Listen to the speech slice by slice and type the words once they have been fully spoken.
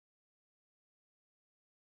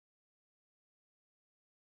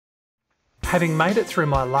Having made it through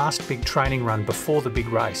my last big training run before the big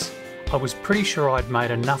race, I was pretty sure I'd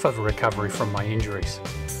made enough of a recovery from my injuries.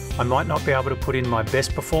 I might not be able to put in my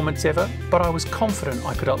best performance ever, but I was confident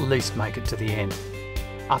I could at least make it to the end.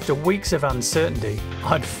 After weeks of uncertainty,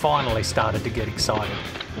 I'd finally started to get excited.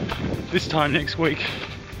 This time next week,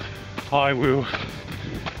 I will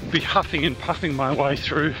be huffing and puffing my way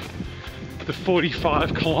through the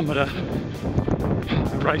 45-kilometre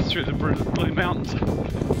race through the Blue Mountains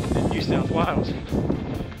in New South Wales,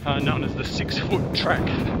 known as the 6-foot track.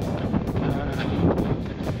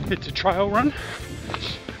 It's a trail run,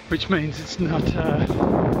 which means it's not going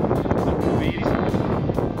to be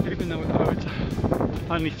easy, even though it's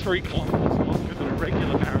only 3 kilometres longer than a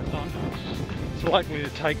regular marathon. It's likely to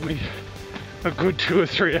take me a good 2 or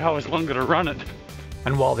 3 hours longer to run it.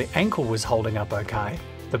 And while the ankle was holding up okay,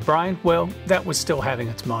 the brain, well, that was still having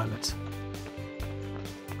its moments.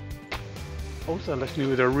 Also left me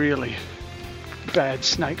with a really bad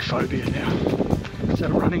snake phobia now. So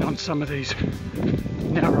running on some of these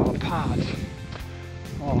narrower paths,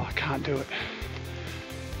 oh, I can't do it.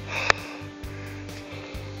 I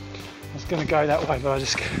was going to go that way,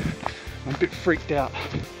 but I'm a bit freaked out.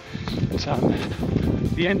 It's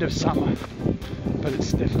the end of summer, but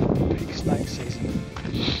it's definitely peak snake season.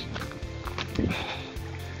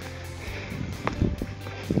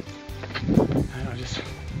 And I just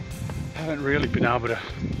haven't really been able to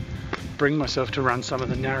bring myself to run some of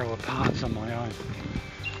the narrower paths on my own.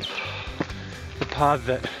 The path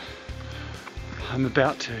that I'm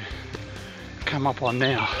about to come up on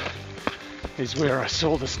now is where I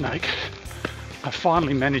saw the snake. I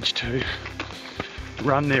finally managed to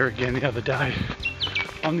run there again the other day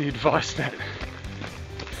on the advice that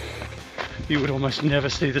you would almost never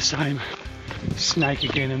see the same snake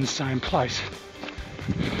again in the same place.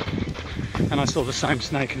 And I saw the same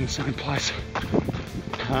snake in the same place.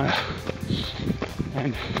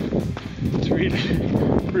 And it's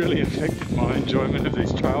really affected my enjoyment of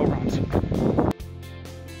these trail runs.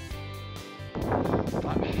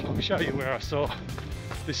 But I'll show you where I saw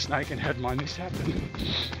this snake and had my mishap, and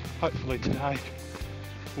hopefully today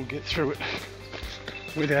we'll get through it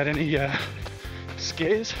without any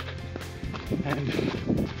scares, and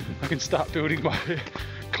I can start building my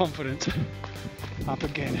confidence up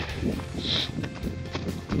again.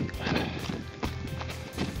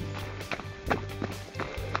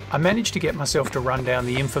 I managed to get myself to run down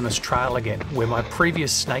the infamous trail again, where my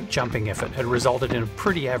previous snake jumping effort had resulted in a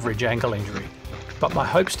pretty average ankle injury. But my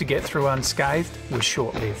hopes to get through unscathed were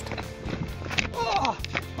short-lived.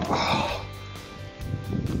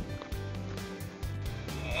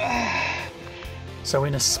 So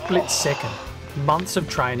in a split second, months of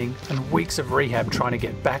training and weeks of rehab trying to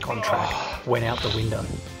get back on track went out the window.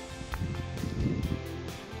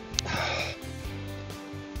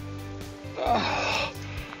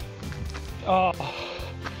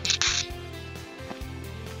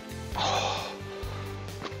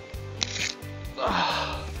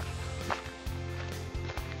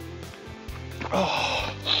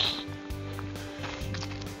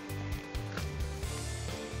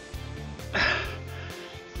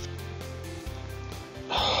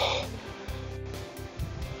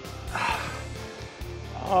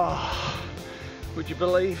 Would you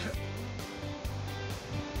believe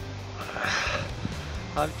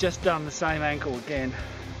I've just done the same ankle again?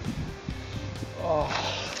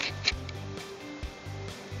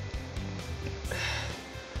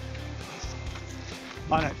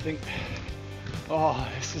 I don't think,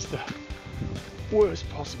 this is the worst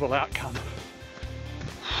possible outcome.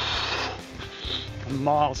 I'm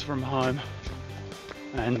miles from home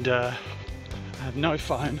and I have no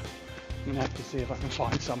phone. I'm gonna have to see if I can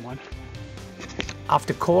find someone.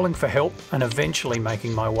 After calling for help and eventually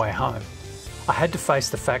making my way home, I had to face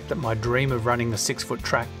the fact that my dream of running the 6-foot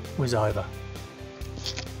track was over.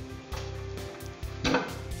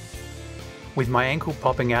 With my ankle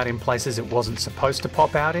popping out in places it wasn't supposed to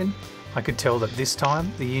pop out in, I could tell that this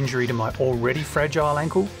time the injury to my already fragile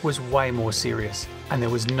ankle was way more serious, and there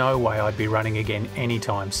was no way I'd be running again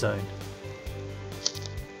anytime soon.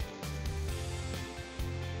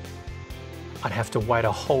 I'd have to wait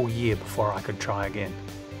a whole year before I could try again.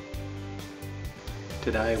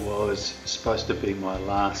 Today was supposed to be my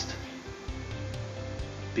last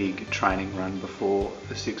big training run before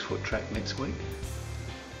the 6-foot track next week,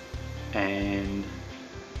 and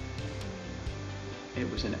it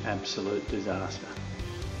was an absolute disaster.